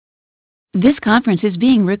This conference is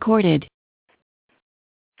being recorded.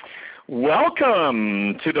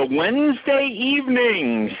 Welcome to the Wednesday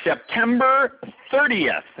evening, September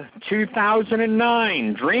 30th,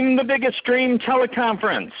 2009, Dream the Biggest Dream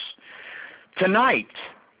teleconference. Tonight,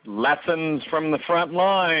 lessons from the front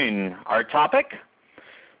line. Our topic,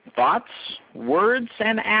 thoughts, words,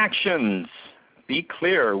 and actions. Be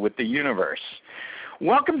clear with the universe.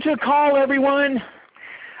 Welcome to the call, everyone.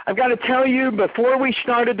 I've got to tell you, before we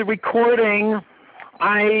started the recording,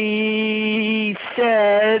 I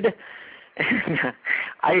said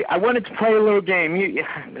I wanted to play a little game.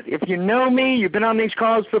 If you know me, you've been on these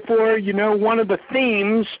calls before, you know one of the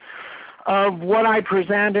themes of what I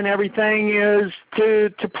present and everything is to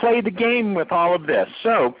play the game with all of this.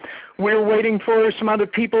 So we're waiting for some other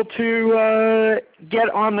people to get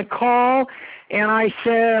on the call. And I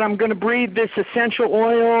said I'm going to breathe this essential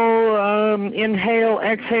oil, inhale,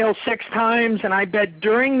 exhale 6 times, and I bet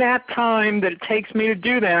during that time that it takes me to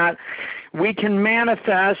do that, we can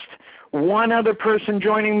manifest one other person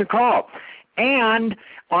joining the call. And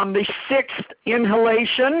on the 6th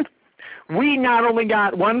inhalation, we not only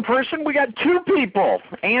got one person, we got 2 people,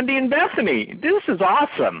 Andy and Bethany. This is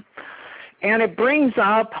awesome. And it brings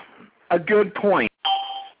up a good point.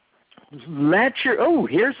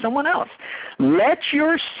 Here's someone else. Let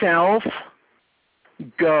yourself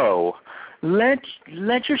go. Let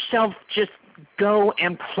yourself just go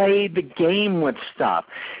and play the game with stuff.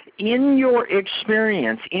 In your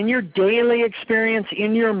experience, in your daily experience,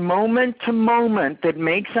 in your moment to moment that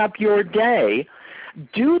makes up your day,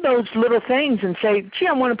 do those little things and say, gee,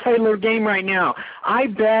 I want to play a little game right now. I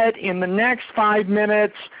bet in the next 5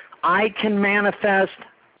 minutes I can manifest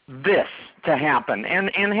this to happen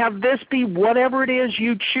and have this be whatever it is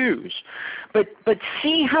you choose. But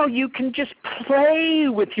see how you can just play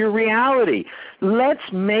with your reality. Let's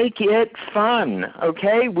make it fun,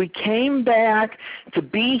 okay? We came back to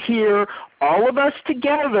be here, all of us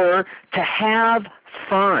together, to have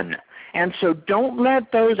fun. And so don't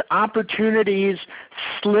let those opportunities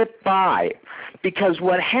slip by, because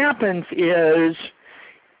what happens is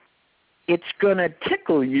it's going to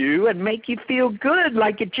tickle you and make you feel good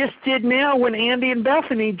like it just did now when Andy and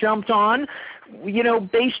Bethany jumped on,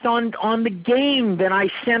 based on the game that I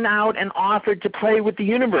sent out and offered to play with the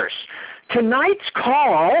universe. Tonight's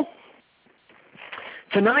topic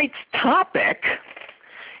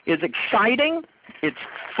is exciting, it's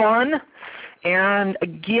fun, and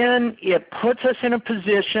again, it puts us in a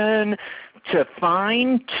position to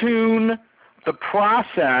fine-tune the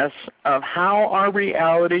process of how our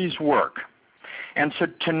realities work. And so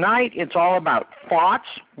tonight it's all about thoughts,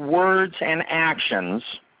 words, and actions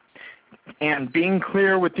and being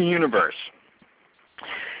clear with the universe.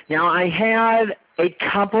 Now I had a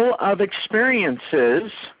couple of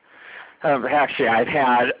experiences. Actually, I've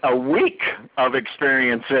had a week of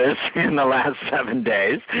experiences in the last 7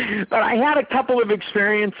 days. But I had a couple of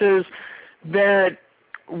experiences that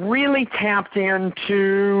really tapped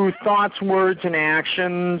into thoughts, words, and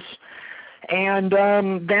actions, and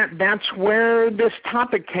that's where this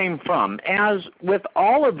topic came from. As with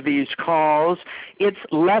all of these calls, it's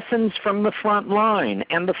lessons from the front line,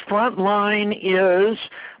 and the front line is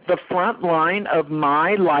the front line of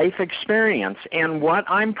my life experience and what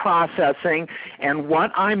I'm processing and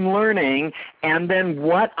what I'm learning and then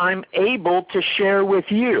what I'm able to share with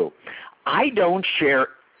you. I don't share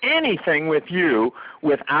anything with you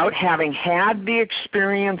without having had the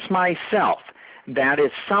experience myself. That is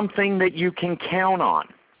something that you can count on.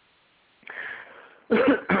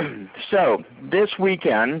 So this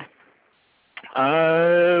weekend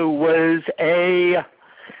I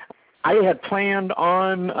had planned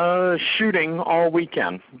on shooting all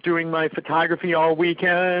weekend, doing my photography all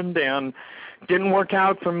weekend, and didn't work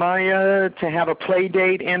out for Maya to have a play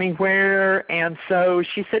date anywhere, and so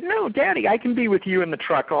she said, no, Daddy, I can be with you in the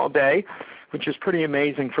truck all day, which is pretty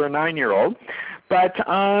amazing for a 9-year-old. But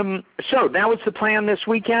so that was the plan this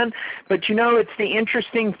weekend. But it's the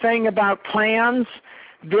interesting thing about plans.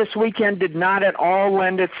 This weekend did not at all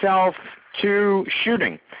lend itself to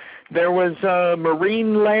shooting. There was a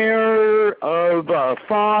marine layer of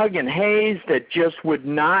fog and haze that just would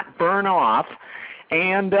not burn off.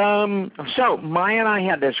 And so Maya and I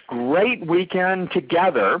had this great weekend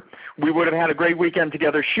together. We would have had a great weekend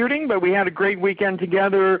together shooting, but we had a great weekend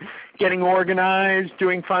together getting organized,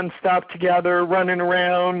 doing fun stuff together, running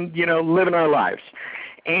around, living our lives.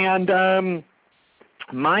 And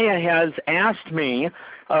Maya has asked me,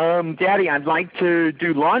 Daddy, I'd like to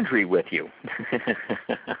do laundry with you.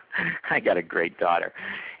 I got a great daughter.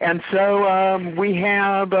 And so we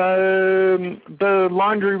have the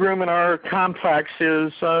laundry room in our complex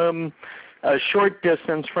is a short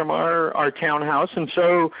distance from our townhouse, and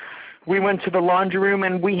so we went to the laundry room,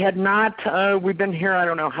 and we had not, we've been here I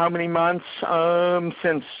don't know how many months,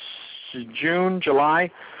 since June, July,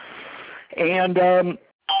 and gone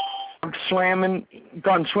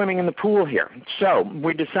swimming in the pool here. So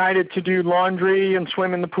we decided to do laundry and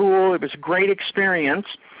swim in the pool. It was a great experience.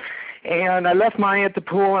 And I left Maya at the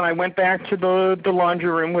pool, and I went back to the laundry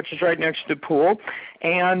room, which is right next to the pool.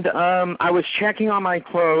 And I was checking on my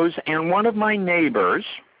clothes, and one of my neighbors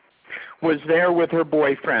was there with her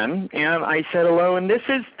boyfriend. And I said hello, and this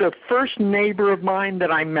is the first neighbor of mine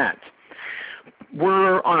that I met.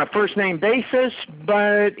 We're on a first-name basis,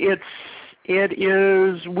 but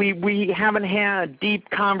we haven't had deep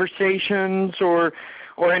conversations or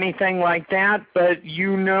anything like that, but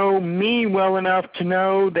you know me well enough to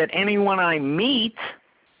know that anyone I meet,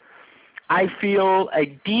 I feel a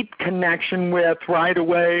deep connection with right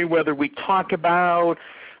away, whether we talk about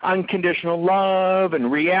unconditional love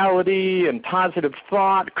and reality and positive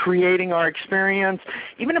thought, creating our experience.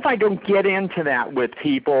 Even if I don't get into that with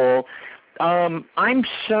people, I'm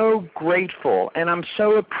so grateful and I'm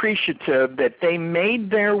so appreciative that they made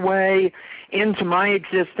their way into my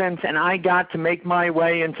existence and I got to make my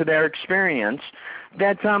way into their experience,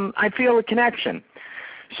 that I feel a connection.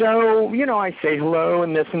 So, you know, I say hello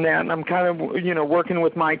and this and that, and I'm kind of, you know, working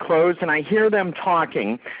with my clothes, and I hear them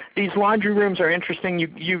talking. These laundry rooms are interesting.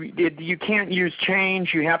 You can't use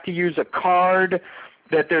change. You have to use a card.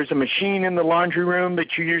 That there's a machine in the laundry room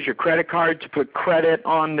that you use your credit card to put credit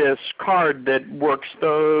on this card that works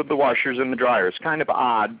the washers and the dryers. Kind of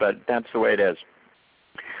odd, but that's the way it is.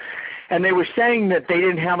 And they were saying that they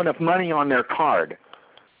didn't have enough money on their card.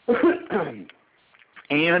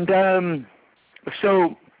 And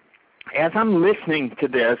so as I'm listening to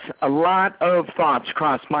this, a lot of thoughts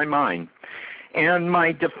crossed my mind. And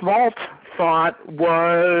my default thought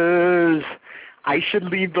was, I should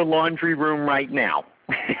leave the laundry room right now.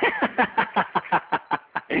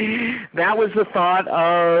 That was the thought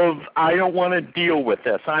of, I don't want to deal with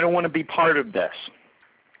this. I don't want to be part of this.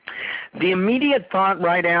 The immediate thought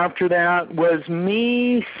right after that was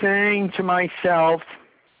me saying to myself,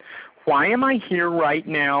 why am I here right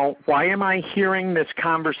now? Why am I hearing this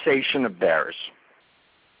conversation of theirs?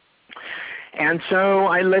 And so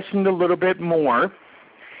I listened a little bit more,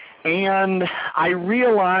 and I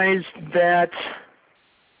realized that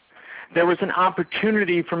there was an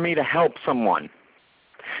opportunity for me to help someone.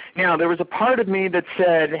 Now, there was a part of me that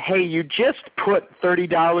said, hey, you just put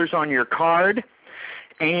 $30 on your card,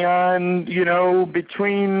 and, you know,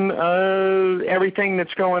 between everything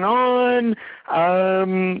that's going on,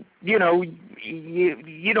 you know,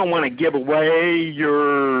 you don't want to give away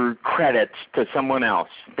your credits to someone else.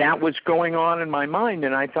 That was going on in my mind,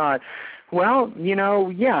 and I thought, well, you know,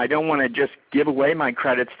 yeah, I don't want to just give away my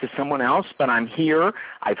credits to someone else, but I'm here.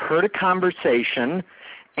 I've heard a conversation,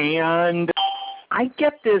 and I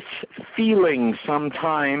get this feeling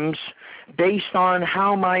sometimes based on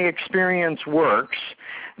how my experience works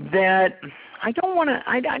that I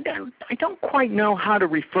don't quite know how to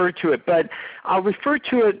refer to it, but I'll refer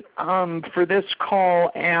to it for this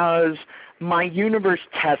call as my universe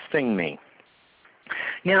testing me.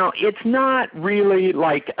 Now, it's not really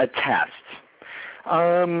like a test,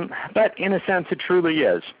 but in a sense it truly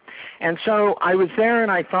is. And so I was there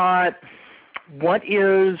and I thought, what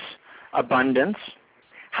is abundance?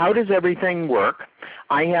 How does everything work?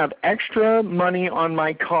 I have extra money on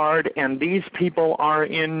my card and these people are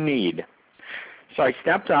in need. So I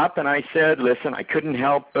stepped up and I said, listen, I couldn't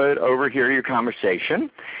help but overhear your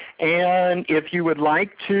conversation. And if you would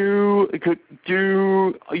like to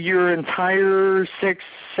do your entire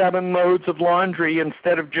 6-7 loads of laundry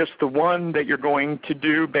instead of just the one that you're going to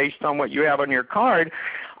do based on what you have on your card,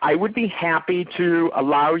 I would be happy to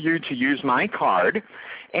allow you to use my card.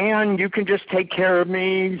 And you can just take care of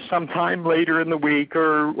me sometime later in the week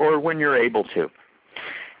or when you're able to.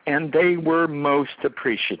 And they were most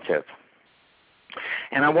appreciative.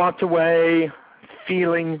 And I walked away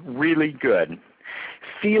feeling really good,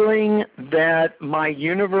 feeling that my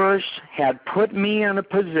universe had put me in a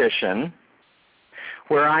position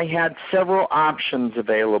where I had several options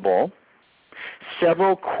available,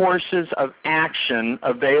 several courses of action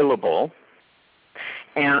available,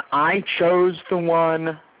 and I chose the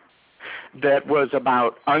one that was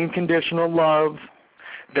about unconditional love,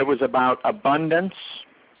 that was about abundance,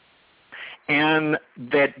 and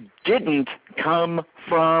that didn't come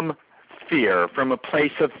from fear, from a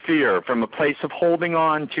place of fear, from a place of holding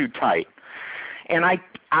on too tight. And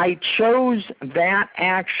I chose that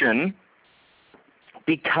action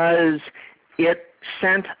because it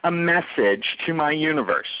sent a message to my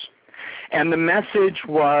universe. And the message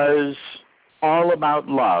was, all about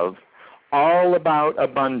love, all about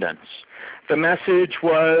abundance. The message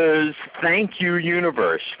was, thank you,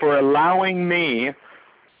 universe, for allowing me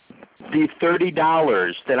the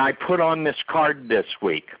 $30 that I put on this card this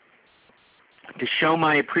week. To show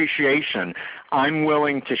my appreciation, I'm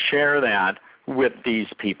willing to share that with these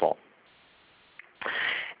people.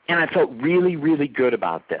 And I felt really, really good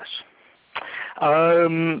about this.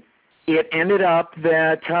 It ended up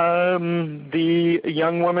that the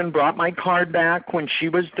young woman brought my card back when she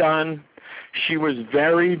was done. She was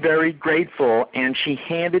very, very grateful, and she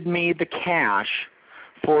handed me the cash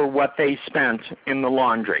for what they spent in the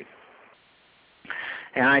laundry.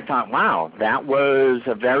 And I thought, wow, that was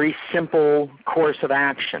a very simple course of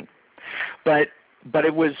action. But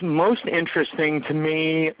it was most interesting to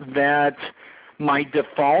me that my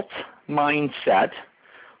default mindset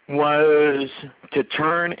was to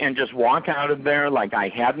turn and just walk out of there like I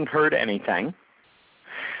hadn't heard anything.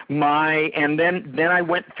 And then I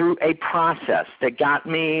went through a process that got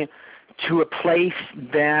me to a place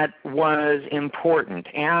that was important.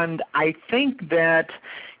 And I think that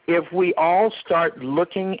if we all start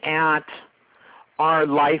looking at our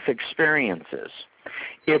life experiences,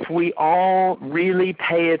 if we all really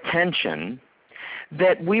pay attention,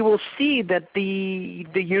 that we will see that the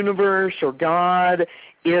universe or God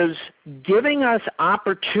is giving us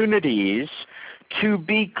opportunities to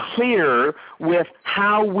be clear with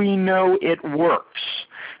how we know it works,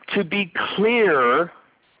 to be clear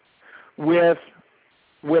with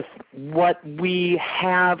what we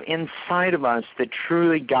have inside of us that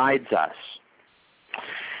truly guides us.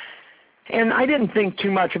 And I didn't think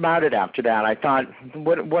too much about it after that. I thought,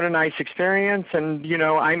 what a nice experience, and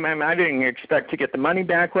I didn't expect to get the money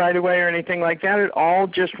back right away or anything like that. It all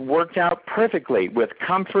just worked out perfectly with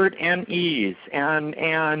comfort and ease, and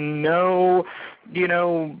no,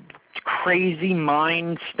 crazy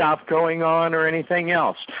mind stuff going on or anything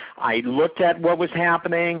else. I looked at what was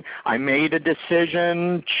happening. I made a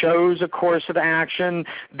decision, chose a course of action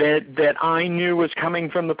that I knew was coming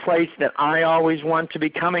from the place that I always want to be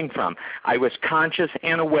coming from. I was conscious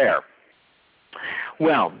and aware.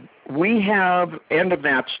 Well, we have end of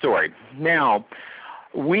that story. Now,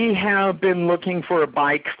 we have been looking for a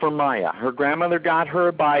bike for Maya. Her grandmother got her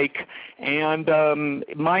a bike, and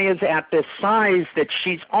Maya's at this size that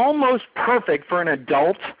she's almost perfect for an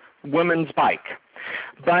adult woman's bike.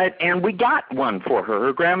 And we got one for her.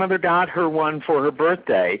 Her grandmother got her one for her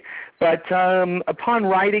birthday. But upon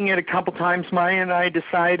riding it a couple times, Maya and I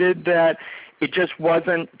decided that it just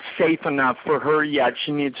wasn't safe enough for her yet.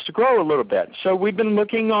 She needs to grow a little bit. So we've been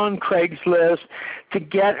looking on Craigslist to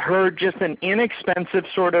get her just an inexpensive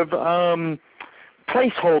sort of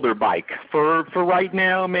placeholder bike for right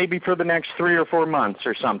now, maybe for the next 3 or 4 months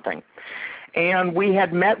or something. And we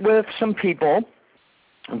had met with some people,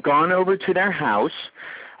 gone over to their house,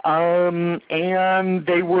 and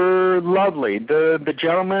they were lovely. The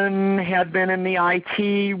gentleman had been in the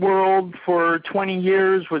IT world for 20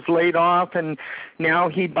 years, was laid off, and now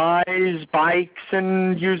he buys bikes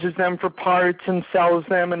and uses them for parts and sells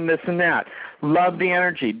them and this and that. Love the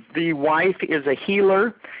energy. The wife is a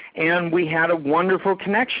healer, and we had a wonderful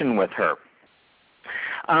connection with her.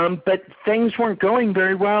 But things weren't going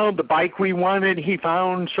very well. The bike we wanted, he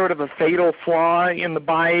found sort of a fatal flaw in the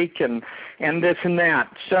bike and this and that.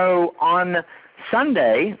 So on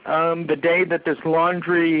Sunday, the day that this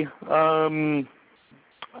laundry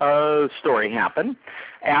story happened,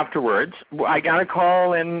 afterwards, I got a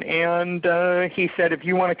call and he said, if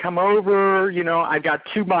you want to come over, I've got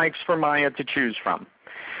 2 bikes for Maya to choose from.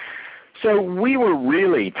 So we were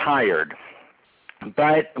really tired.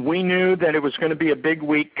 But we knew that it was going to be a big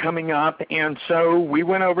week coming up, and so we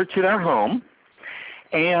went over to their home,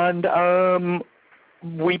 and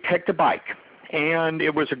we picked a bike. And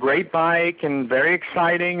it was a great bike and very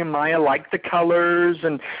exciting, and Maya liked the colors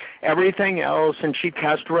and everything else, and she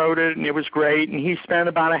test rode it, and it was great, and he spent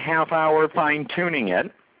about a half hour fine-tuning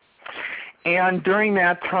it. And during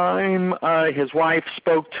that time, his wife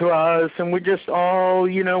spoke to us, and we just all,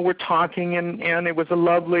 were talking, and it was a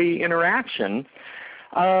lovely interaction.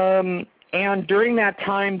 And during that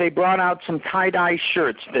time, they brought out some tie-dye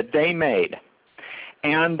shirts that they made,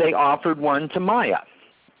 and they offered one to Maya.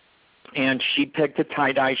 And she picked a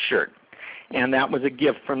tie-dye shirt, and that was a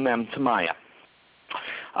gift from them to Maya.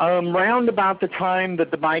 Round about the time that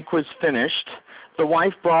the bike was finished, the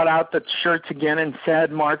wife brought out the shirts again and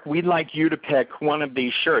said, Mark, we'd like you to pick one of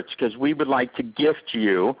these shirts because we would like to gift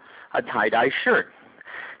you a tie-dye shirt.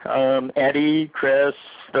 Eddie, Chris,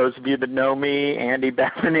 those of you that know me, Andy,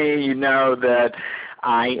 Bethany, you know that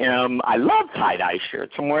I love tie-dye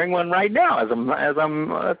shirts. I'm wearing one right now as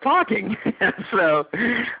I'm talking. So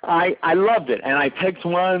I loved it, and I picked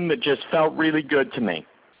one that just felt really good to me.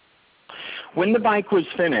 When the bike was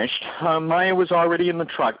finished, Maya was already in the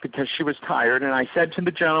truck because she was tired, and I said to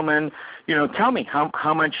the gentleman, tell me,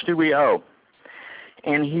 how much do we owe?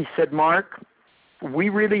 And he said, Mark, we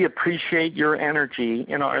really appreciate your energy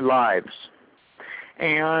in our lives.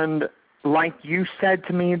 And like you said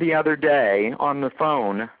to me the other day on the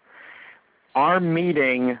phone, our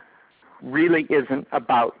meeting really isn't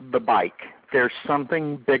about the bike. There's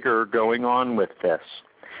something bigger going on with this.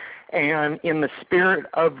 And in the spirit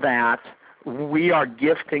of that, we are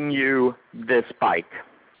gifting you this bike.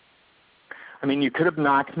 I mean, you could have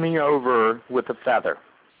knocked me over with a feather.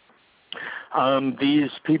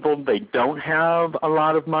 These people, they don't have a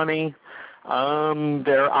lot of money.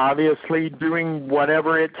 They're obviously doing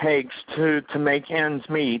whatever it takes to make ends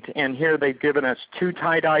meet. And here they've given us 2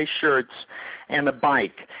 tie-dye shirts and a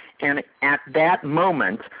bike. And at that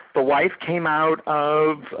moment, the wife came out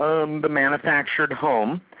of the manufactured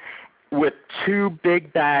home with 2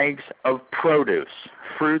 big bags of produce,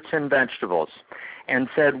 fruits and vegetables, and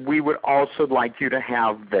said, we would also like you to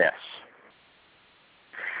have this.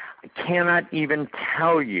 I cannot even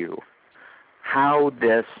tell you how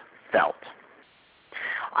this felt.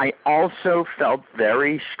 I also felt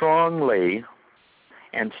very strongly,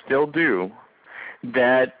 and still do,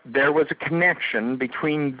 that there was a connection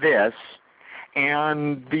between this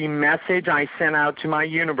and the message I sent out to my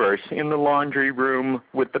universe in the laundry room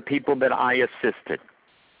with the people that I assisted.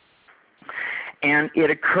 And it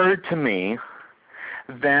occurred to me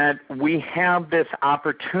that we have this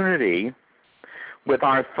opportunity with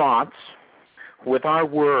our thoughts, with our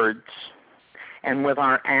words, and with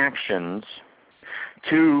our actions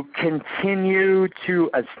to continue to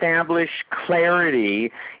establish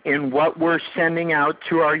clarity in what we're sending out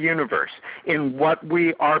to our universe, in what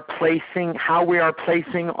we are placing, how we are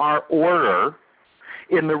placing our order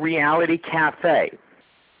in the Reality Cafe.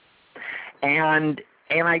 And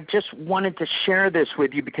I just wanted to share this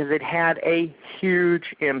with you because it had a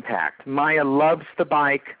huge impact. Maya loves the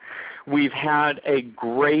bike. We've had a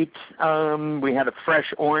great, we had a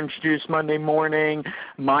fresh orange juice Monday morning.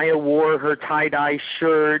 Maya wore her tie-dye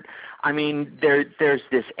shirt. I mean, there's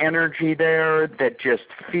this energy there that just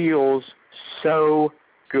feels so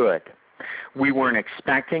good. We weren't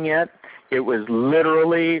expecting it. It was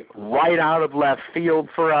literally right out of left field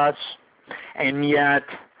for us, and yet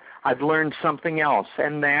I've learned something else,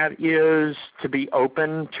 and that is to be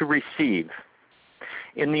open to receive.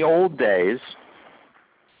 In the old days,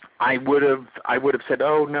 I would have said,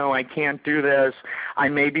 oh, no, I can't do this. I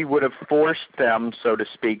maybe would have forced them, so to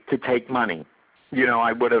speak, to take money.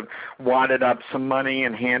 I would have wadded up some money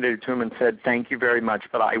and handed it to them and said, thank you very much,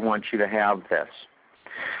 but I want you to have this.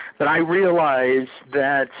 But I realized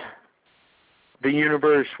that the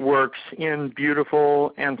universe works in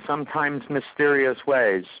beautiful and sometimes mysterious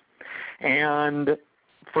ways. And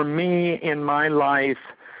for me in my life,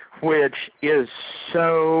 which is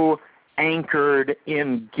so anchored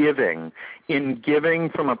in giving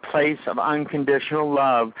from a place of unconditional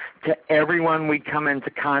love to everyone we come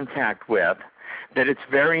into contact with, that it's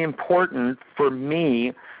very important for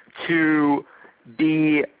me to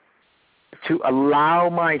allow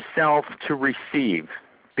myself to receive,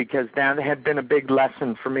 because that had been a big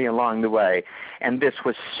lesson for me along the way. And this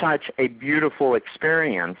was such a beautiful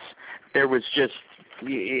experience. There was just,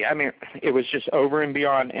 it was just over and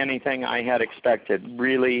beyond anything I had expected.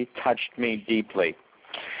 Really touched me deeply.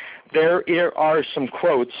 There are some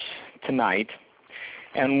quotes tonight,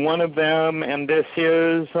 and one of them, and this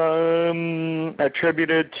is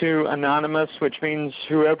attributed to Anonymous, which means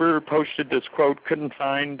whoever posted this quote couldn't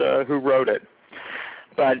find who wrote it.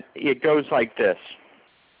 But it goes like this.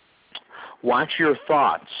 Watch your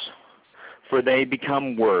thoughts, for they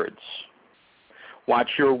become words.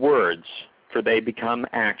 Watch your words, for they become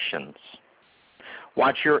actions.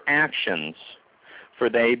 Watch your actions, for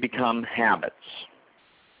they become habits.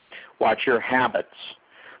 Watch your habits,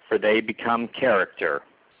 for they become character.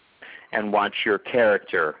 And watch your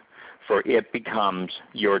character, for it becomes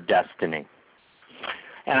your destiny.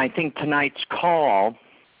 And I think tonight's call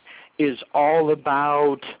is all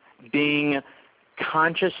about being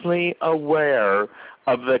consciously aware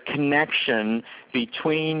of the connection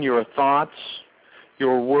between your thoughts,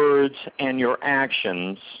 your words, and your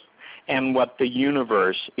actions, and what the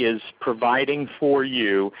universe is providing for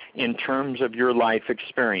you in terms of your life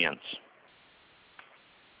experience.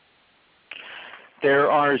 There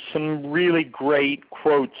are some really great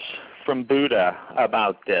quotes from Buddha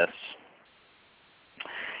about this.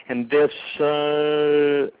 And this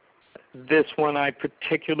this one I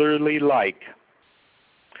particularly like.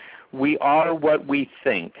 We are what we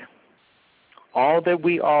think. All that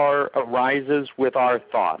we are arises with our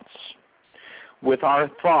thoughts. With our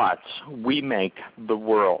thoughts, we make the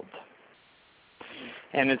world.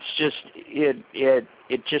 And it's just,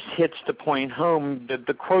 it just hits the point home.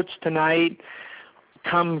 The quotes tonight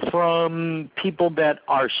come from people that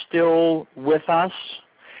are still with us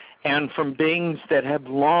and from beings that have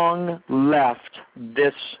long left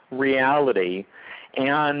this reality.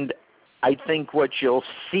 And I think what you'll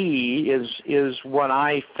see is what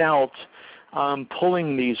I felt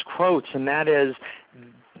pulling these quotes, and that is,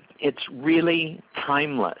 it's really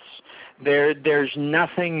timeless. There's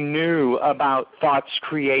nothing new about thoughts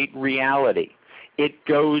create reality. It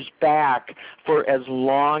goes back for as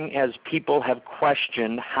long as people have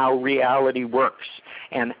questioned how reality works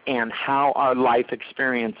and how our life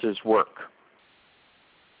experiences work.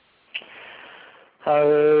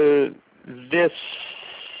 This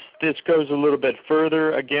goes a little bit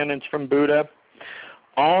further. Again, it's from Buddha.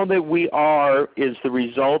 All that we are is the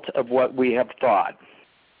result of what we have thought.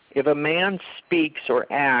 If a man speaks or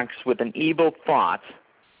acts with an evil thought,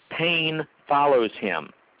 pain follows him.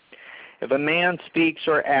 If a man speaks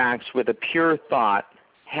or acts with a pure thought,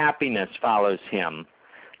 happiness follows him,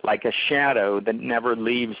 like a shadow that never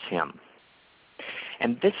leaves him.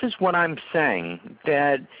 And this is what I'm saying,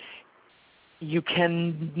 that you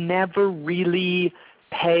can never really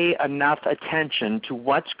pay enough attention to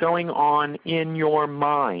what's going on in your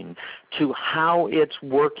mind, to how it's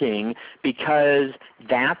working, because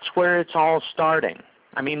that's where it's all starting.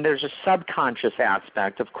 I mean, there's a subconscious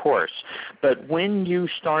aspect, of course, but when you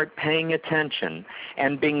start paying attention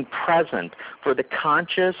and being present for the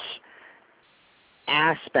conscious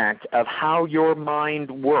aspect of how your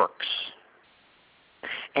mind works,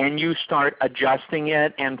 and you start adjusting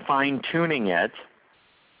it and fine-tuning it,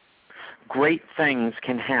 great things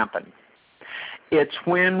can happen. It's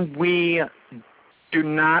when we do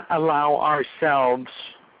not allow ourselves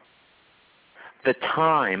the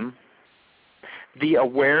time, the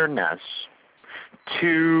awareness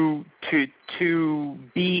to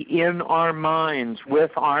be in our minds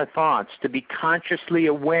with our thoughts, to be consciously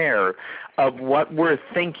aware of what we're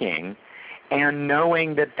thinking and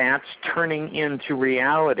knowing that that's turning into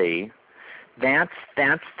reality. That's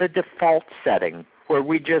the default setting, where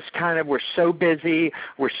we just we're so busy,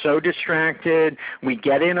 we're so distracted, we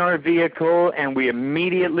get in our vehicle and we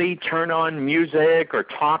immediately turn on music or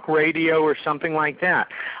talk radio or something like that.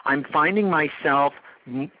 I'm finding myself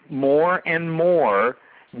more and more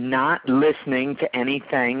not listening to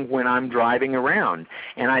anything when I'm driving around.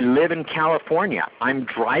 And I live in California. I'm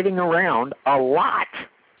driving around a lot.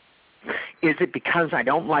 Is it because I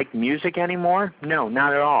don't like music anymore? No,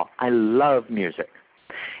 not at all. I love music.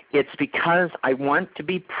 It's because I want to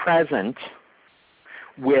be present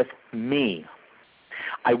with me.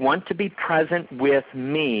 I want to be present with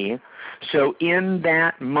me, so in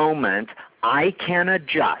that moment I can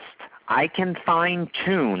adjust, I can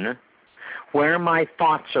fine-tune where my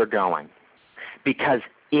thoughts are going, because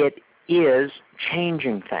it is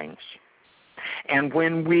changing things. And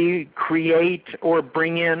when we create or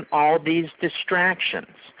bring in all these distractions,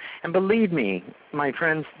 and believe me, my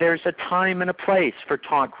friends, there's a time and a place for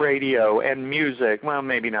talk radio and music. Well,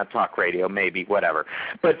 maybe not talk radio, maybe, whatever.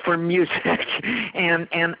 But for music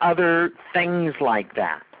and other things like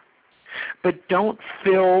that. But don't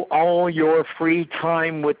fill all your free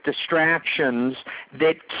time with distractions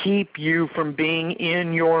that keep you from being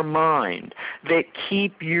in your mind, that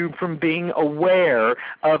keep you from being aware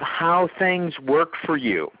of how things work for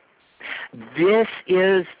you. This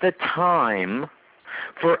is the time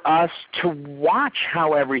for us to watch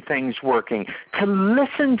how everything's working, to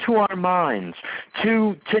listen to our minds,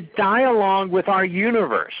 to dialogue with our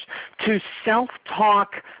universe, to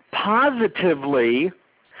self-talk positively,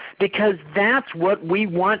 because that's what we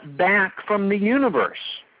want back from the universe.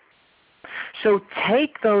 So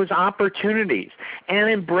take those opportunities and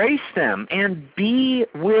embrace them and be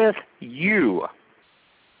with you.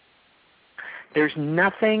 There's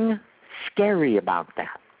nothing scary about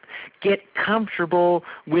that. Get comfortable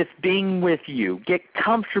with being with you. Get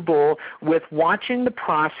comfortable with watching the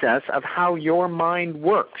process of how your mind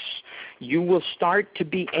works. You will start to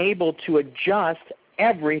be able to adjust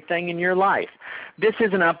everything in your life. This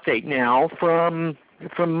is an update now from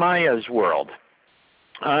Maya's world.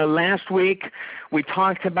 Last week we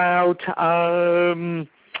talked about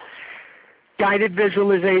guided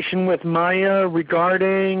visualization with Maya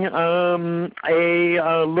regarding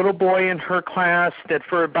a little boy in her class that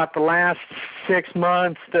for about the last 6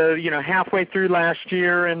 months, halfway through last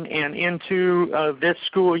year and into this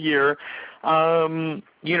school year,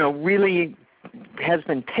 really has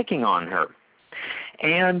been picking on her.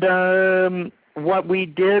 And what we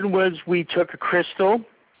did was we took a crystal,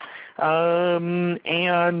 and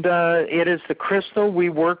it is the crystal we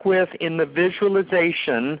work with in the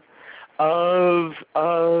visualization of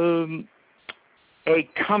a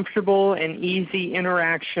comfortable and easy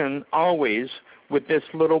interaction always with this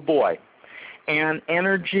little boy, and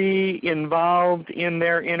energy involved in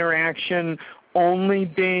their interaction only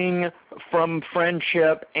being from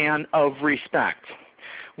friendship and of respect.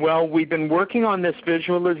 Well, we've been working on this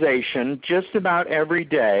visualization just about every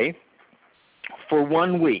day for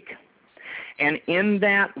 1 week. And in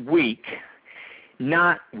that week,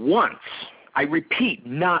 not once, I repeat,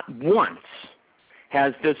 not once,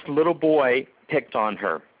 has this little boy picked on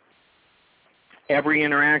her. Every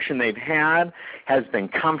interaction they've had has been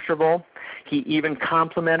comfortable. He even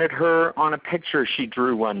complimented her on a picture she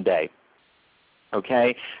drew one day.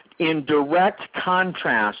 Okay? In direct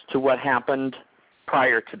contrast to what happened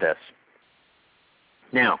prior to this.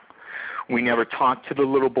 Now, we never talked to the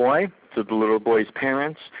little boy, to the little boy's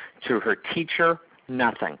parents, to her teacher,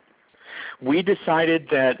 nothing. We decided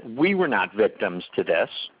that we were not victims to this.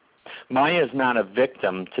 Maya is not a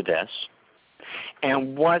victim to this.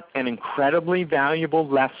 And what an incredibly valuable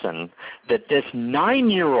lesson that this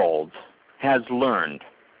 9-year-old has learned.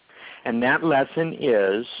 And that lesson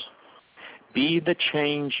is, be the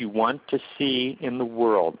change you want to see in the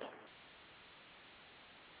world.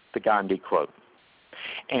 The Gandhi quote.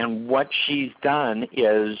 And what she's done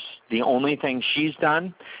is, the only thing she's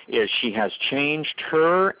done is she has changed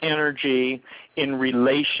her energy in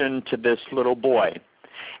relation to this little boy.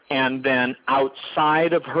 And then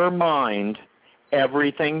outside of her mind,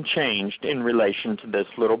 everything changed in relation to this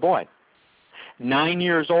little boy. 9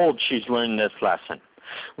 years old, she's learned this lesson.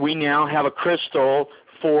 We now have a crystal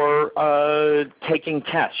for taking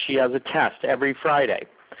tests. She has a test every Friday.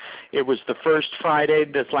 It was the first Friday,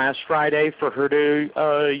 this last Friday, for her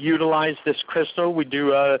to utilize this crystal. We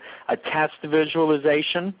do a test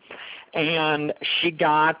visualization, and she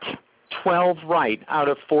got 12 right out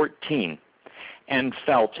of 14 and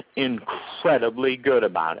felt incredibly good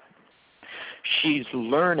about it. She's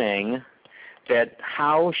learning that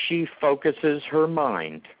how she focuses her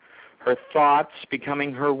mind, her thoughts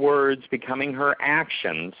becoming her words, becoming her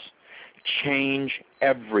actions, change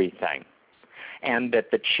everything. And that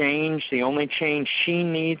the only change she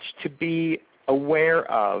needs to be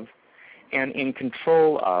aware of and in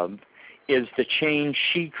control of is the change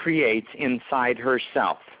she creates inside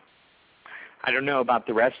herself. I don't know about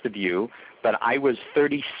the rest of you, but I was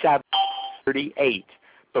 37, 38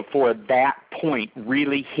 before that point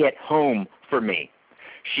really hit home for me.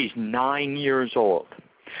 She's 9 years old.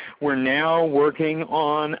 We're now working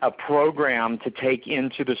on a program to take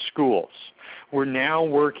into the schools. We're now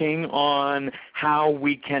working on how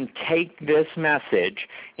we can take this message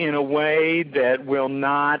in a way that will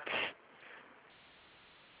not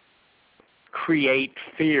create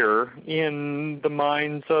fear in the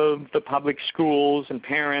minds of the public schools and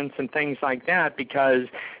parents and things like that, because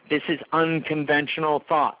this is unconventional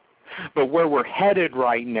thought. But where we're headed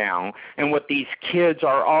right now and what these kids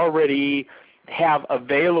are already have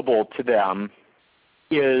available to them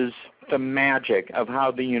is the magic of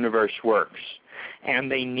how the universe works.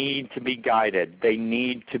 And they need to be guided. They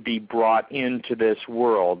need to be brought into this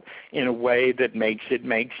world in a way that makes it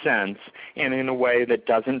make sense and in a way that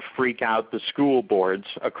doesn't freak out the school boards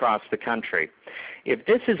across the country. If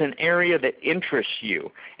this is an area that interests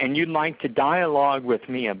you and you'd like to dialogue with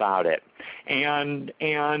me about it, and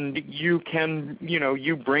you can,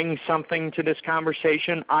 you bring something to this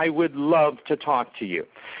conversation, I would love to talk to you.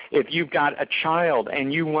 If you've got a child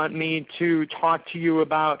and you want me to talk to you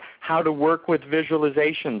about how to work with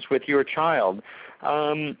visualizations with your child,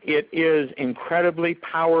 it is incredibly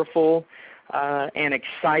powerful and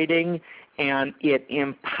exciting, and it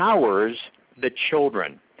empowers the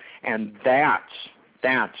children. And that's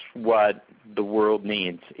what the world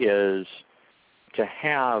needs, is to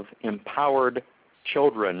have empowered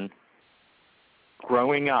children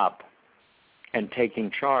growing up and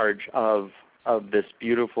taking charge of this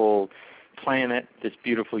beautiful planet, this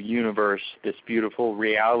beautiful universe, this beautiful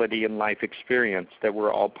reality and life experience that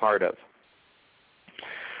we're all part of.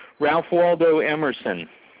 Ralph Waldo Emerson: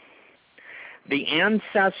 the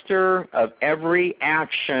ancestor of every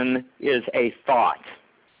action is a thought.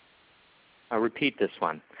 I'll repeat this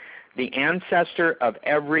one. The ancestor of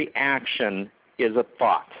every action is a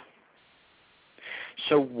thought.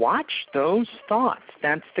 So watch those thoughts.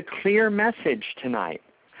 That's the clear message tonight.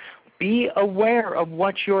 Be aware of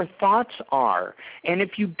what your thoughts are. And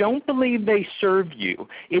if you don't believe they serve you,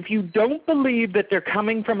 if you don't believe that they're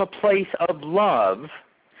coming from a place of love,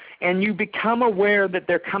 and you become aware that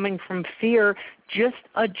they're coming from fear, just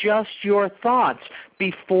adjust your thoughts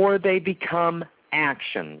before they become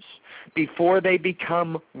actions, before they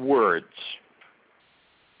become words.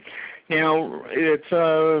 Now, it's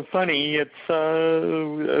funny. It's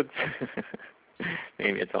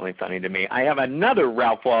maybe it's only funny to me. I have another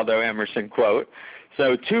Ralph Waldo Emerson quote.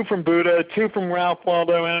 So 2 from Buddha, 2 from Ralph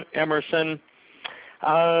Waldo Emerson.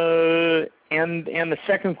 And the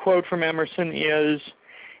second quote from Emerson is,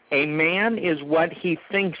 "A man is what he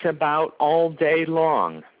thinks about all day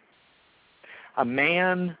long. A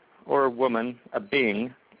man or a woman, a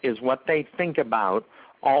being, is what they think about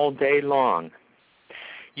all day long."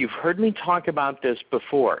 You've heard me talk about this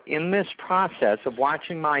before. In this process of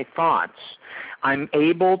watching my thoughts, I'm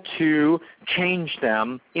able to change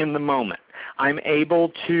them in the moment. I'm able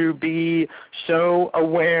to be so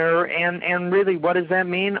aware, and really, what does that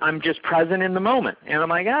mean? I'm just present in the moment. And I'm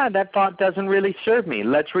like, that thought doesn't really serve me.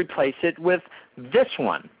 Let's replace it with this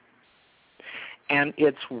one. And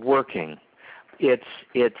it's working. It's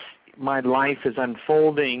my life is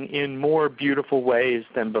unfolding in more beautiful ways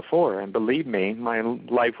than before. And believe me, my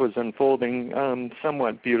life was unfolding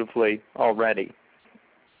somewhat beautifully already.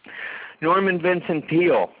 Norman Vincent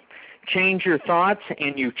Peale, change your thoughts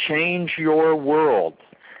and you change your world.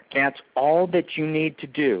 That's all that you need to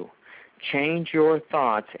do. Change your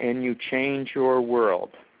thoughts and you change your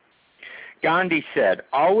world. Gandhi said,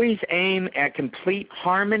 always aim at complete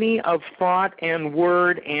harmony of thought and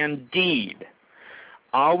word and deed.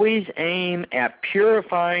 Always aim at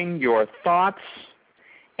purifying your thoughts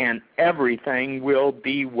and everything will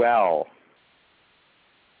be well.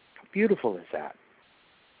 How beautiful is that?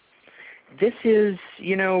 This is,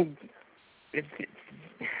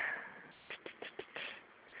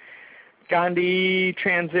 Gandhi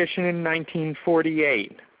transitioned in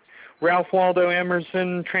 1948. Ralph Waldo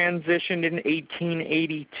Emerson transitioned in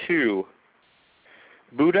 1882.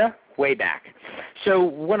 Buddha, way back. So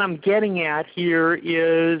what I'm getting at here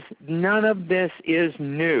is none of this is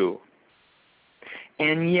new.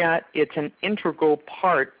 And yet it's an integral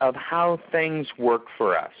part of how things work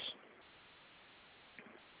for us.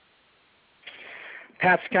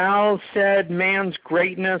 Pascal said man's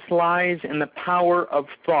greatness lies in the power of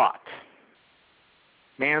thought.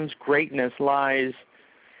 Man's greatness lies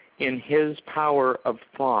in his power of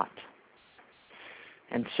thought.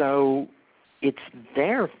 And so it's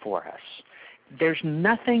there for us. There's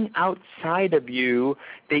nothing outside of you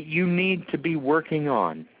that you need to be working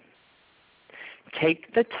on.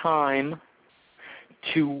 Take the time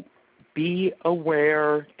to be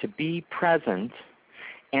aware, to be present,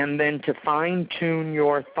 and then to fine-tune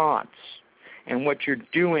your thoughts. And what you're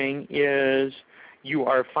doing is you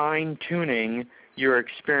are fine-tuning your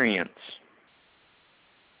experience.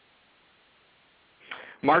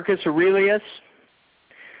 Marcus Aurelius,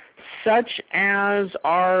 such as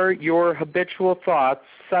are your habitual thoughts,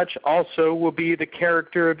 such also will be the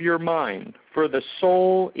character of your mind. For the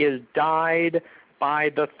soul is dyed by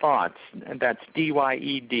the thoughts. And that's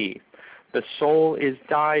D-Y-E-D. The soul is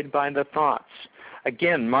dyed by the thoughts.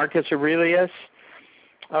 Again, Marcus Aurelius,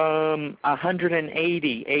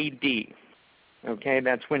 180 A.D. Okay,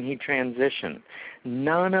 that's when he transitioned.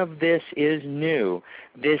 None of this is new.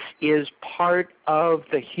 This is part of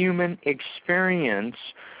the human experience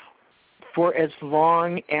for as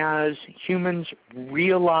long as humans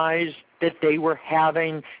realized that they were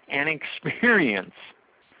having an experience.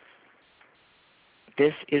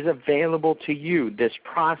 This is available to you. This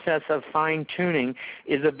process of fine-tuning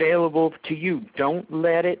is available to you. Don't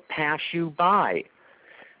let it pass you by.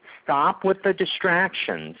 Stop with the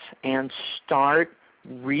distractions and start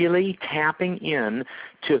really tapping in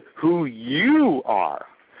to who you are,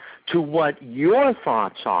 to what your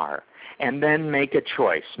thoughts are, and then make a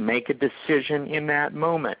choice. Make a decision in that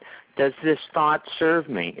moment. Does this thought serve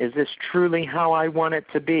me? Is this truly how I want it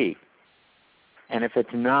to be? And if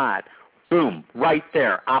it's not, boom, right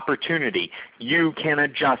there, opportunity. You can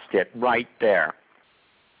adjust it right there.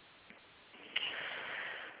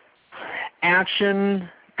 Action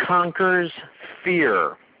conquers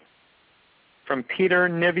fear. From Peter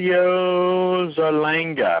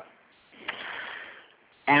Nivio-Zerlanga.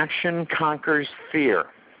 Action conquers fear.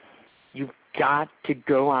 You've got to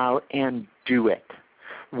go out and do it.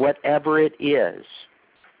 Whatever it is.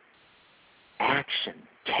 Action.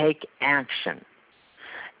 Take action.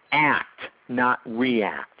 Act, not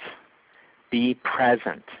react. Be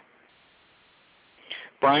present.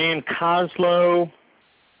 Brian Koslow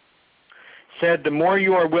said, the more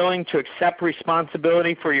you are willing to accept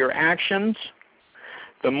responsibility for your actions,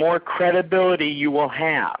 the more credibility you will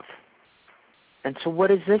have. And so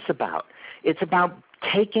what is this about? It's about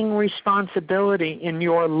taking responsibility in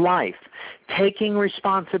your life, taking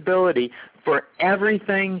responsibility for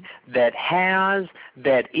everything that has,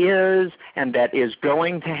 that is, and that is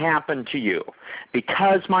going to happen to you.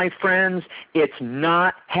 Because, my friends, it's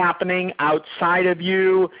not happening outside of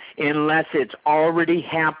you unless it's already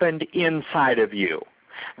happened inside of you.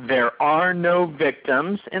 There are no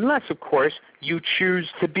victims, unless, of course, you choose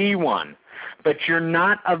to be one. But you're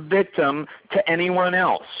not a victim to anyone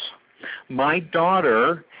else. My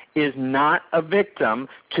daughter is not a victim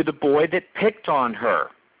to the boy that picked on her.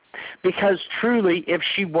 Because truly, if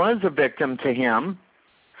she was a victim to him,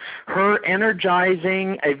 her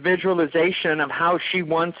energizing a visualization of how she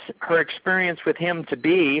wants her experience with him to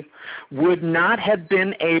be would not have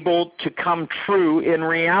been able to come true in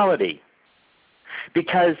reality.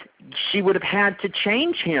 Because she would have had to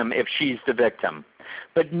change him if she's the victim.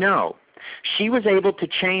 But no, she was able to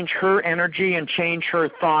change her energy and change her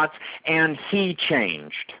thoughts, and he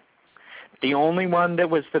changed. The only one that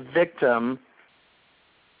was the victim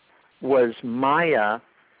was Maya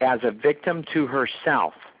as a victim to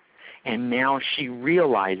herself, and now she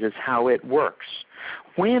realizes how it works.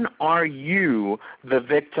 When are you the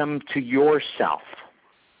victim to yourself?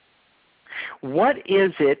 What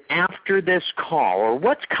is it after this call, or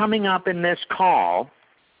what's coming up in this call,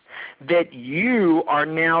 that you are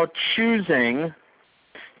now choosing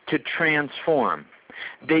to transform,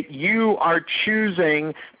 that you are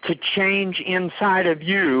choosing to change inside of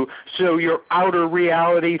you so your outer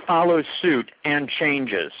reality follows suit and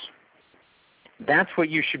changes? That's what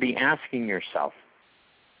you should be asking yourself.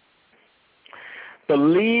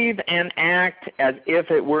 Believe and act as if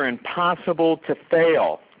it were impossible to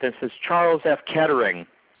fail. This is Charles F. Kettering.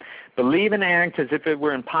 Believe and act as if it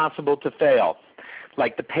were impossible to fail.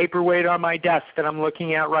 Like the paperweight on my desk that I'm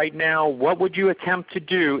looking at right now, what would you attempt to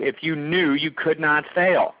do if you knew you could not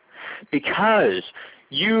fail? Because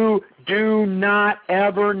you do not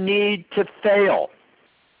ever need to fail.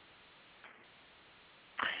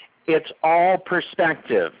 It's all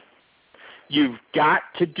perspective. You've got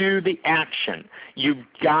to do the action. You've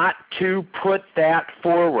got to put that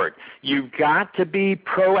forward. You've got to be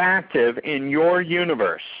proactive in your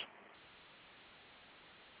universe.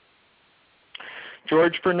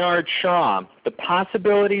 George Bernard Shaw, the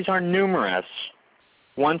possibilities are numerous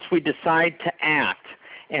once we decide to act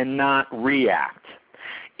and not react.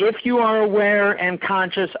 If you are aware and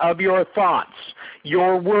conscious of your thoughts,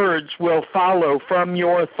 your words will follow from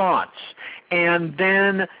your thoughts. And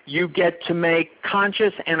then you get to make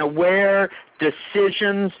conscious and aware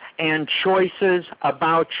decisions and choices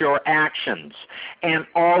about your actions. And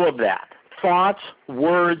all of that, thoughts,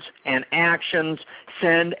 words, and actions,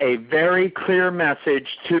 send a very clear message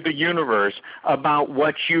to the universe about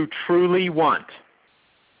what you truly want.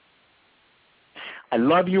 I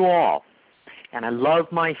love you all, and I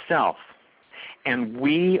love myself. And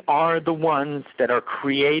we are the ones that are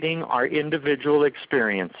creating our individual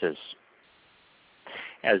experiences.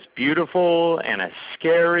 As beautiful and as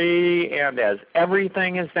scary and as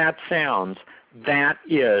everything as that sounds, that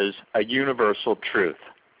is a universal truth.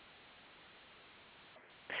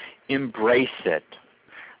 Embrace it.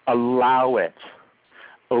 Allow it.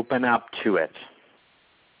 Open up to it.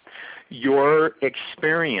 Your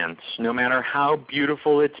experience, no matter how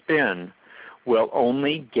beautiful it's been, will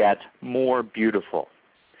only get more beautiful,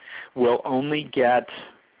 will only get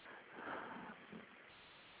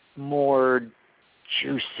more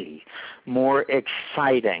juicy, more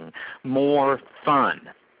exciting, more fun.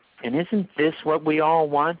 And isn't this what we all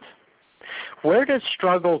want? Where does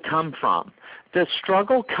struggle come from? Does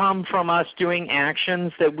struggle come from us doing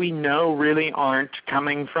actions that we know really aren't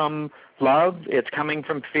coming from love? It's coming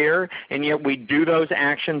from fear, and yet we do those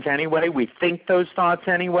actions anyway. We think those thoughts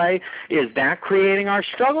anyway. Is that creating our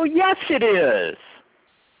struggle? Yes, it is.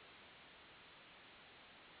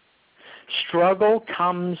 Struggle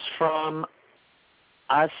comes from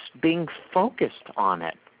us being focused on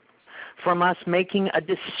it, from us making a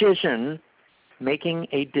decision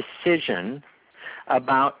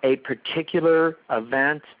about a particular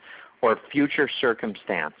event or future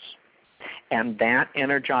circumstance. And that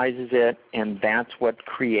energizes it, and that's what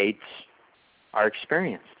creates our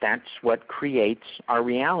experience. That's what creates our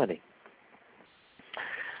reality.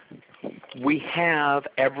 We have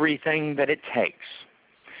everything that it takes.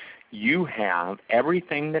 You have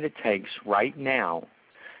everything that it takes right now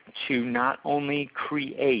to not only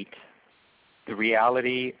create the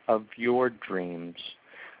reality of your dreams,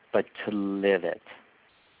 but to live it.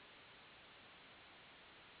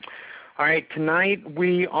 All right, tonight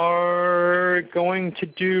we are going to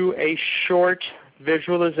do a short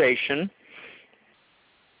visualization.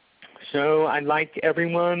 So I'd like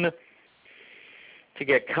everyone to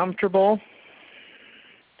get comfortable.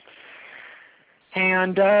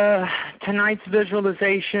 And tonight's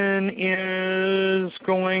visualization is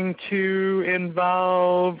going to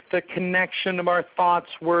involve the connection of our thoughts,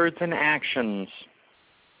 words, and actions.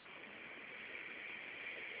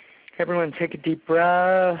 Everyone take a deep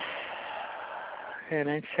breath and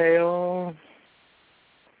exhale.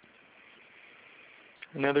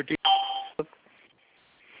 Another deep breath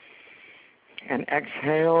and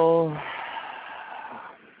exhale.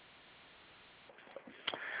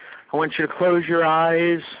 I want you to close your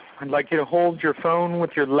eyes. I'd like you to hold your phone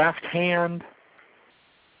with your left hand.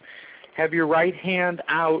 Have your right hand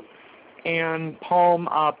out and palm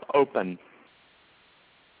up open.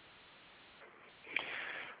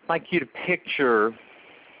 I'd like you to picture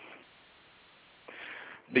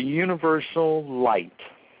the universal light.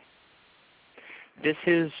 This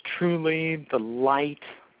is truly the light,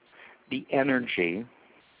 the energy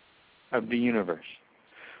of the universe.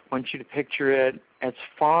 I want you to picture it as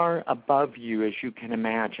far above you as you can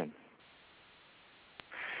imagine.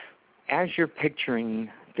 As you're picturing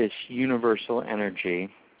this universal energy,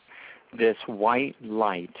 this white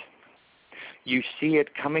light, you see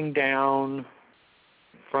it coming down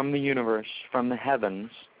from the universe, from the heavens,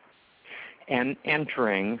 and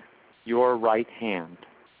entering your right hand,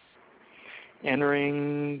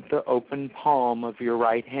 entering the open palm of your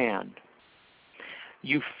right hand.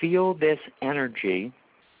 You feel this energy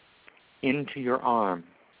into your arm.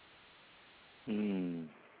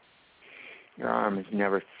 Your arm has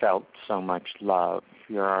never felt so much love.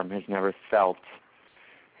 Your arm has never felt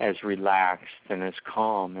as relaxed and as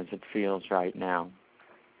calm as it feels right now.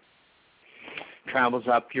 Travels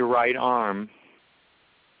up your right arm,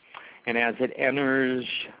 and as it enters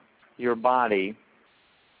your body,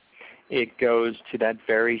 it goes to that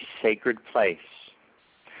very sacred place,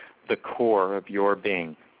 the core of your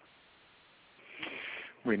being.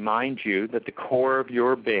 Remind you that the core of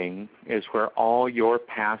your being is where all your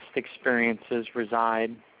past experiences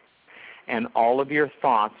reside, and all of your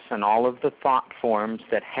thoughts and all of the thought forms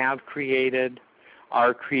that have created,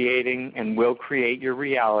 are creating, and will create your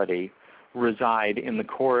reality reside in the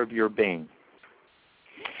core of your being.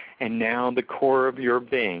 And now the core of your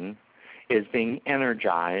being is being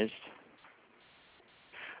energized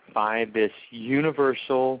by this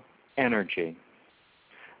universal energy,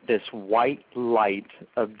 this white light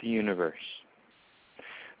of the universe.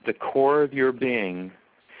 The core of your being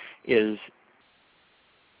is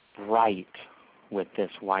bright with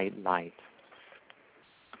this white light.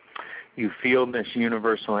 You feel this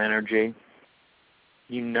universal energy.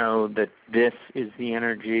 You know that this is the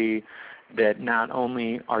energy that not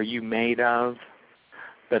only are you made of,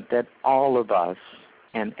 but that all of us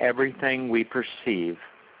and everything we perceive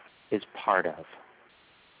is part of.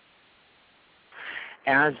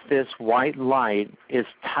 As this white light is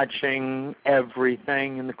touching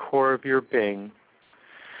everything in the core of your being,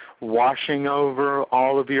 washing over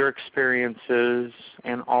all of your experiences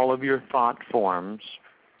and all of your thought forms,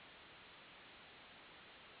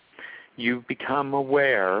 you become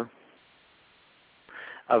aware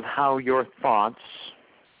of how your thoughts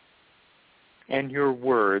and your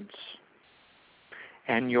words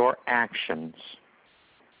and your actions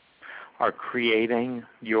are creating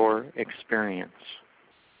your experience.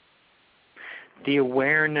 The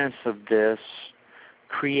awareness of this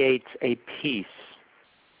creates a peace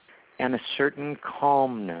and a certain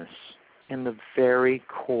calmness in the very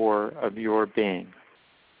core of your being.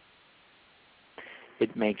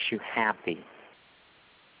 It makes you happy.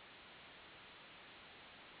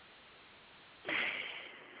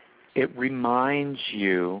 It reminds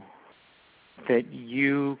you that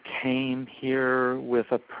you came here with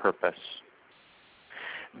a purpose,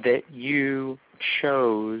 that you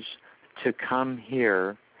chose to come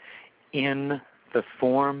here in the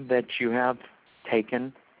form that you have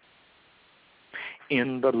taken,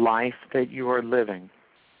 in the life that you are living.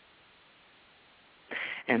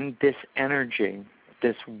 And this energy,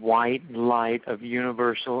 this white light of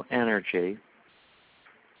universal energy,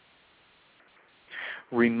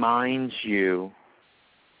 reminds you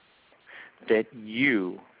that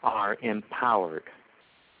you are empowered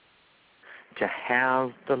to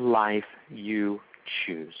have the life you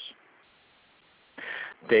choose.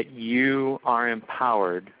 That you are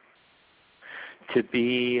empowered to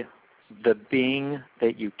be the being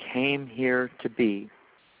that you came here to be,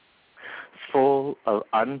 full of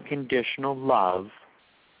unconditional love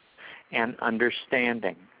and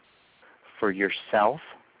understanding for yourself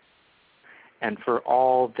and for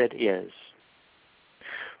all that is,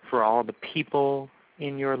 for all the people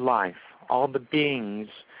in your life, all the beings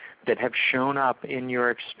that have shown up in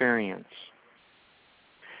your experience.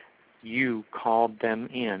 You called them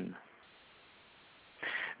in.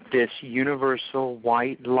 This universal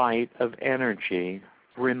white light of energy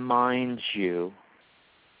reminds you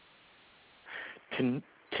to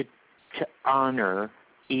honor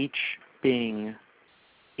each being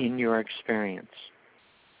in your experience.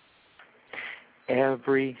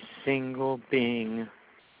 Every single being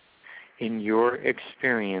in your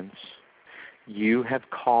experience you have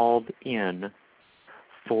called in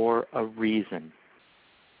for a reason.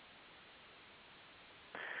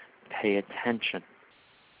 Pay attention.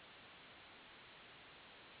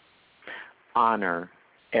 Honor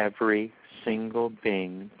every single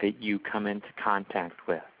being that you come into contact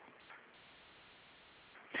with.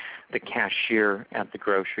 The cashier at the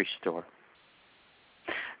grocery store,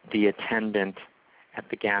 the attendant at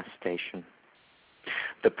the gas station,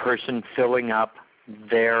 the person filling up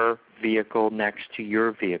their vehicle next to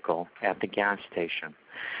your vehicle at the gas station.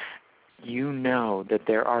 You know that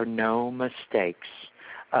there are no mistakes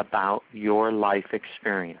about your life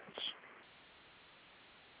experience.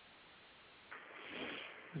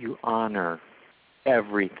 You honor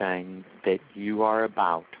everything that you are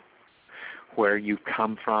about, where you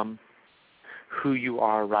come from, who you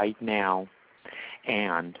are right now,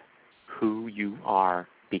 and who you are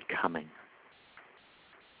becoming.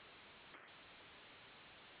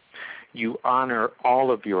 You honor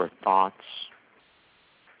all of your thoughts,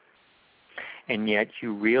 and yet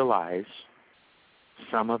you realize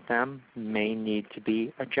some of them may need to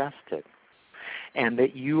be adjusted, and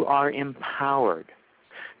that you are empowered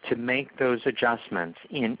to make those adjustments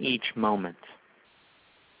in each moment,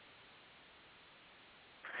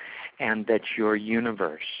 and that your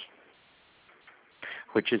universe,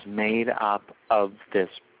 which is made up of this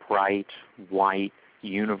bright, white,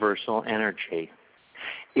 universal energy,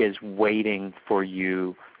 is waiting for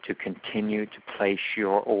you to continue to place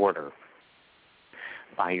your order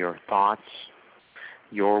by your thoughts,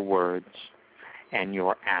 your words, and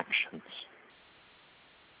your actions.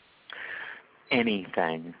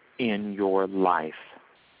 Anything in your life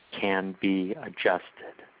can be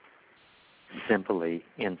adjusted simply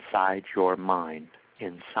inside your mind,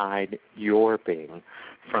 inside your being,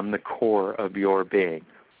 from the core of your being.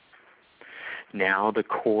 Now the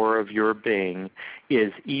core of your being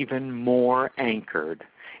is even more anchored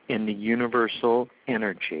in the universal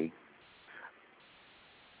energy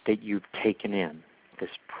that you've taken in. This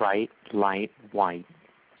bright, light, white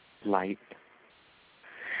light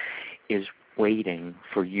is waiting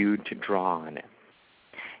for you to draw on it.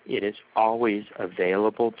 It is always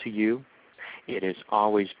available to you. It is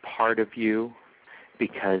always part of you,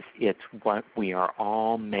 because it's what we are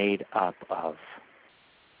all made up of.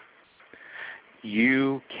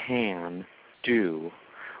 You can do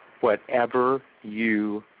whatever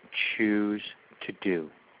you choose to do.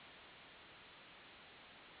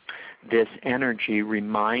 This energy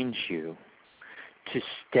reminds you to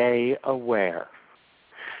stay aware,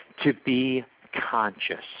 to be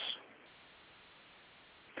conscious,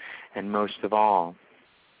 and most of all,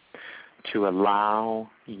 to allow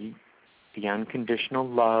the unconditional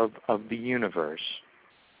love of the universe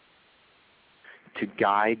to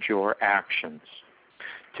guide your actions,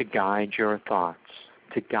 to guide your thoughts,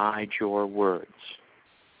 to guide your words.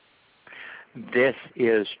 This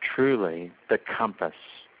is truly the compass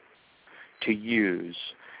to use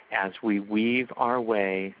as we weave our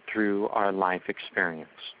way through our life experience.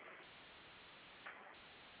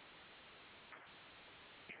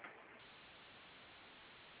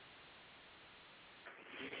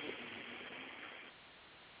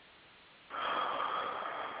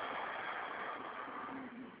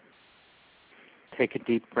 Take a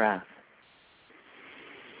deep breath.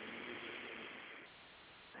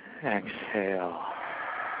 Exhale.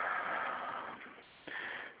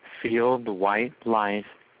 Feel the white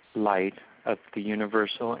light of the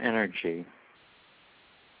universal energy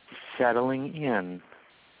settling in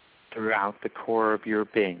throughout the core of your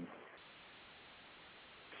being.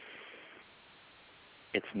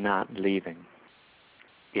 It's not leaving.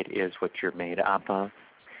 It is what you're made up of.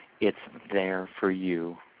 It's there for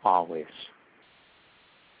you always.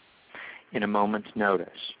 In a moment's notice,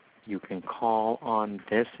 you can call on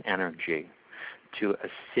this energy to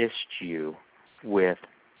assist you with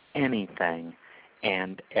anything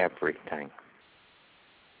and everything.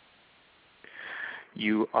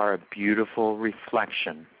 You are a beautiful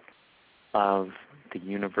reflection of the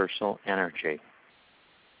universal energy.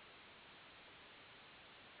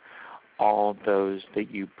 All those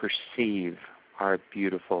that you perceive are a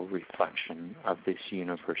beautiful reflection of this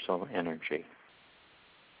universal energy.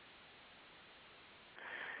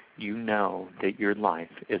 You know that your life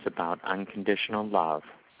is about unconditional love,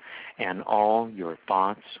 and all your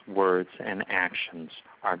thoughts, words, and actions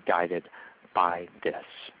are guided by this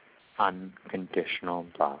unconditional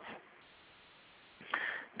love.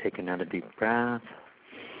 Take another deep breath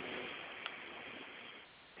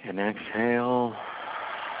and exhale.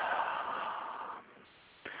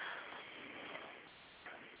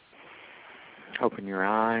 Open your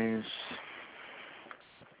eyes.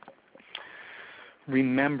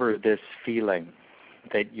 Remember this feeling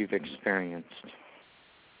that you've experienced.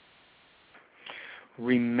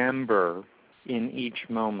 Remember in each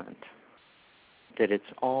moment that it's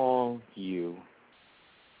all you,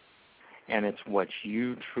 and it's what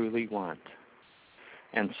you truly want.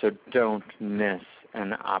 And so don't miss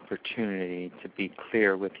an opportunity to be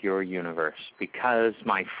clear with your universe, because,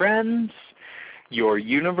 my friends, your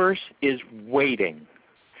universe is waiting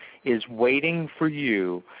for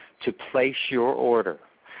you to place your order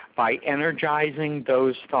by energizing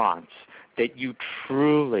those thoughts that you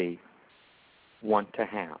truly want to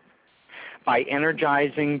have, by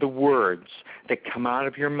energizing the words that come out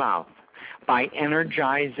of your mouth, by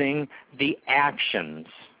energizing the actions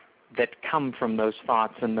that come from those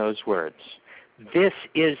thoughts and those words. This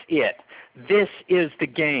is it. This is the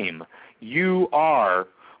game. You are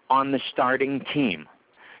on the starting team.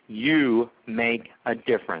 You make a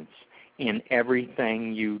difference in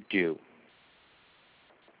everything you do.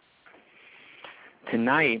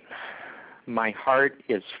 Tonight, my heart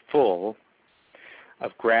is full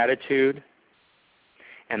of gratitude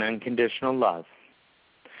and unconditional love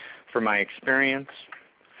for my experience,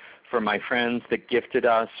 for my friends that gifted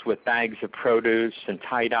us with bags of produce and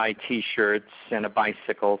tie-dye T-shirts and a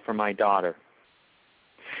bicycle for my daughter,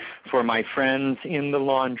 for my friends in the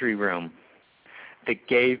laundry room that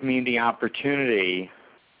gave me the opportunity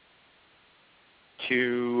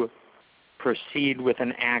to proceed with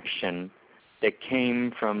an action that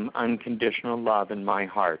came from unconditional love in my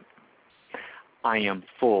heart. I am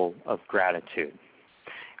full of gratitude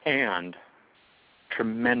and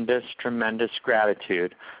tremendous, tremendous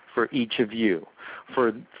gratitude for each of you,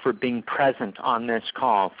 for being present on this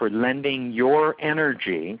call, for lending your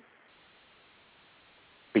energy,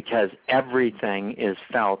 because everything is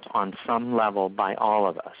felt on some level by all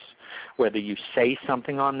of us. Whether you say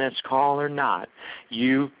something on this call or not,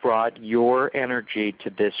 you've brought your energy to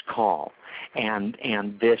this call and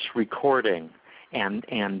this recording, and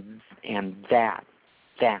that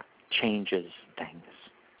changes things.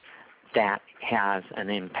 That has an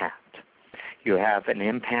impact. You have an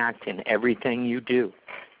impact in everything you do.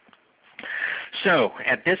 So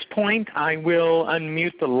at this point, I will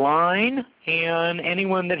unmute the line, and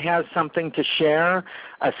anyone that has something to share,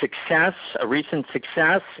 a success, a recent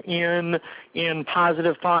success in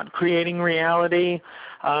positive thought creating reality,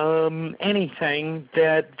 anything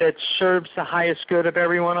that serves the highest good of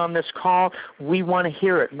everyone on this call, we want to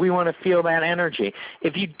hear it. We want to feel that energy.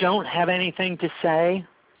 If you don't have anything to say,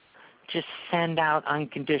 just send out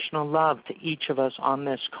unconditional love to each of us on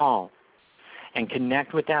this call and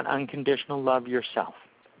connect with that unconditional love yourself.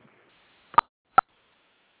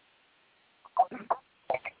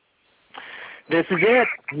 This is it.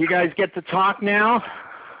 You guys get to talk now.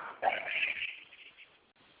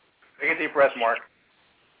 Take a deep breath, Mark.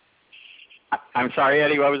 I'm sorry,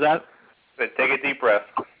 Eddie, what was that? Take a deep breath.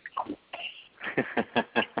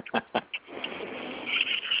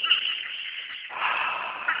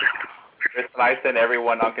 Chris and I send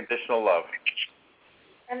everyone unconditional love.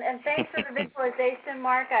 And thanks for the visualization,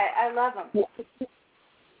 Mark. I love them.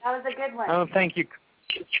 That was a good one. Oh, thank you.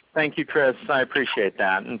 Thank you, Chris. I appreciate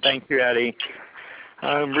that. And thank you, Eddie.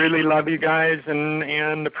 I really love you guys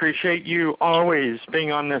and appreciate you always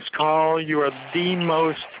being on this call. You are the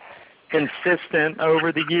most consistent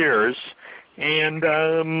over the years. And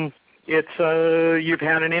you've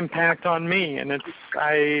had an impact on me, and it's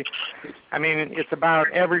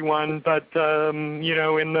about everyone, but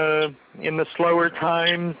in the slower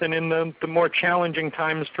times and in the more challenging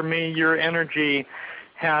times for me, your energy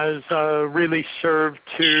has really served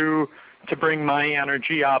to bring my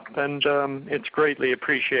energy up, and it's greatly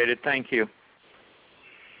appreciated. Thank you.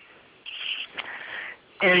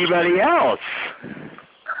 Anybody else?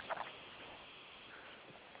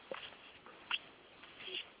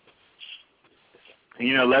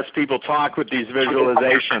 Less people talk with these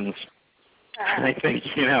visualizations. I think,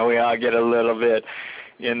 we all get a little bit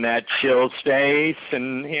in that chill space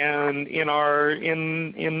and in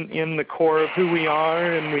the core of who we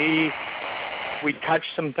are, and we touch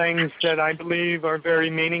some things that I believe are very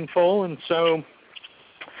meaningful. And so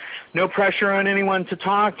No pressure on anyone to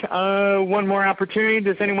talk. One more opportunity.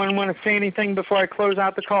 Does anyone want to say anything before I close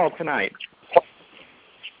out the call tonight?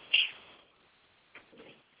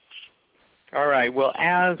 All right. Well,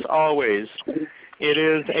 as always, it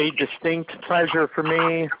is a distinct pleasure for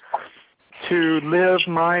me to live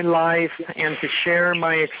my life and to share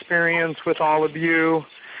my experience with all of you.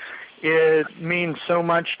 It means so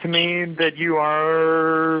much to me that you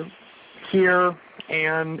are here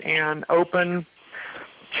and open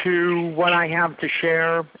to what I have to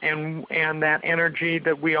share and that energy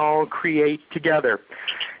that we all create together.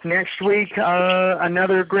 Next week,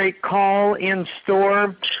 another great call in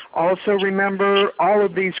store. Also remember, all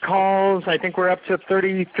of these calls, I think we're up to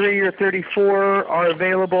 33 or 34, are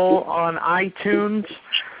available on iTunes.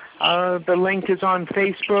 The link is on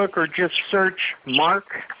Facebook, or just search Mark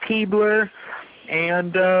Keebler,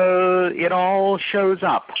 and it all shows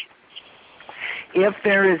up. If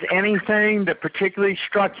there is anything that particularly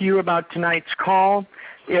struck you about tonight's call,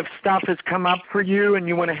 if stuff has come up for you and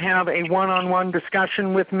you want to have a one-on-one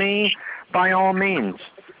discussion with me, by all means,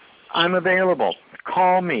 I'm available.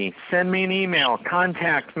 Call me, send me an email,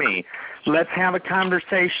 contact me. Let's have a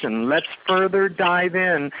conversation. Let's further dive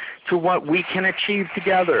in to what we can achieve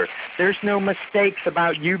together. There's no mistakes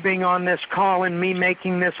about you being on this call and me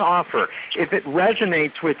making this offer. If it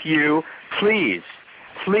resonates with you, please,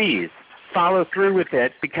 please follow through with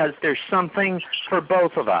it, because there's something for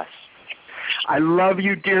both of us. I love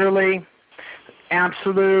you dearly.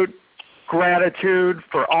 Absolute gratitude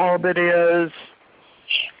for all that is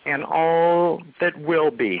and all that will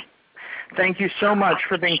be. Thank you so much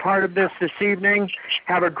for being part of this evening.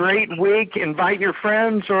 Have a great week. Invite your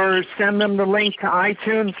friends or send them the link to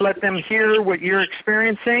iTunes. Let them hear what you're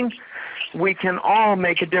experiencing. We can all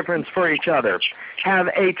make a difference for each other. Have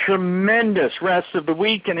a tremendous rest of the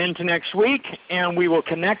week and into next week, and we will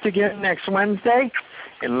connect again next Wednesday,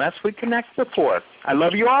 unless we connect before. I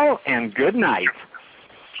love you all, and good night.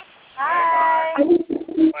 Bye.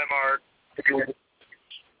 Bye, Mark.